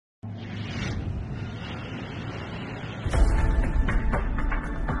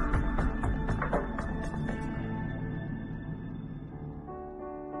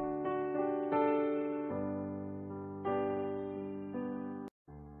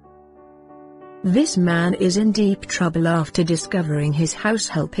This man is in deep trouble after discovering his house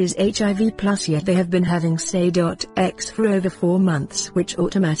help is HIV+, yet they have been having Say.X for over 4 months, which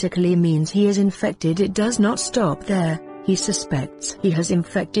automatically means he is infected. It does not stop there. He suspects he has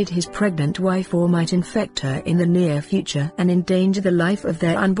infected his pregnant wife or might infect her in the near future and endanger the life of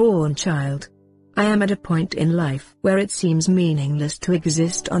their unborn child. I am at a point in life where it seems meaningless to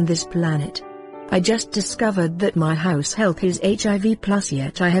exist on this planet. I just discovered that my house help is HIV+,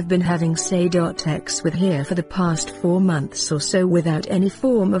 yet I have been having Say.X with her for the past 4 months or so without any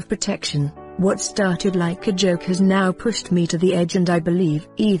form of protection. What started like a joke has now pushed me to the edge, and I believe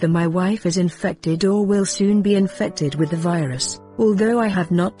either my wife is infected or will soon be infected with the virus. Although I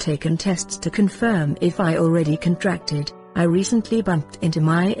have not taken tests to confirm if I already contracted, I recently bumped into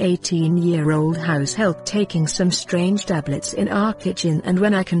my 18-year-old house help taking some strange tablets in our kitchen, and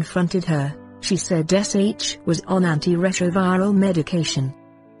when I confronted her, she said SH was on antiretroviral medication.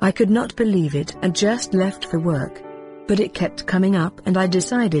 I could not believe it and just left for work. But it kept coming up, and I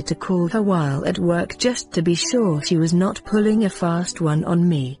decided to call her while at work just to be sure she was not pulling a fast one on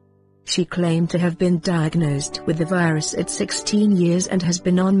me. She claimed to have been diagnosed with the virus at 16 years and has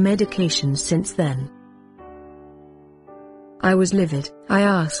been on medication since then. I was livid. I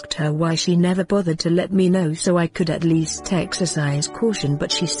asked her why she never bothered to let me know so I could at least exercise caution,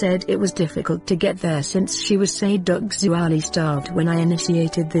 but she said it was difficult to get there since she was sexually starved when I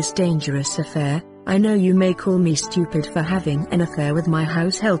initiated this dangerous affair. I know you may call me stupid for having an affair with my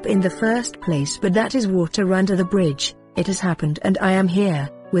house help in the first place, but that is water under the bridge. It has happened and I am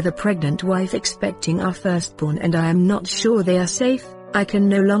here, with a pregnant wife expecting our firstborn, and I am not sure they are safe. I can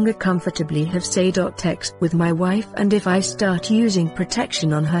no longer comfortably have Say.X with my wife, and if I start using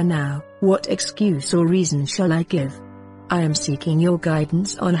protection on her now, what excuse or reason shall I give? I am seeking your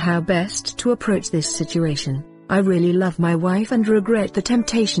guidance on how best to approach this situation. I really love my wife and regret the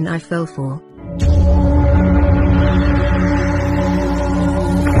temptation I fell for.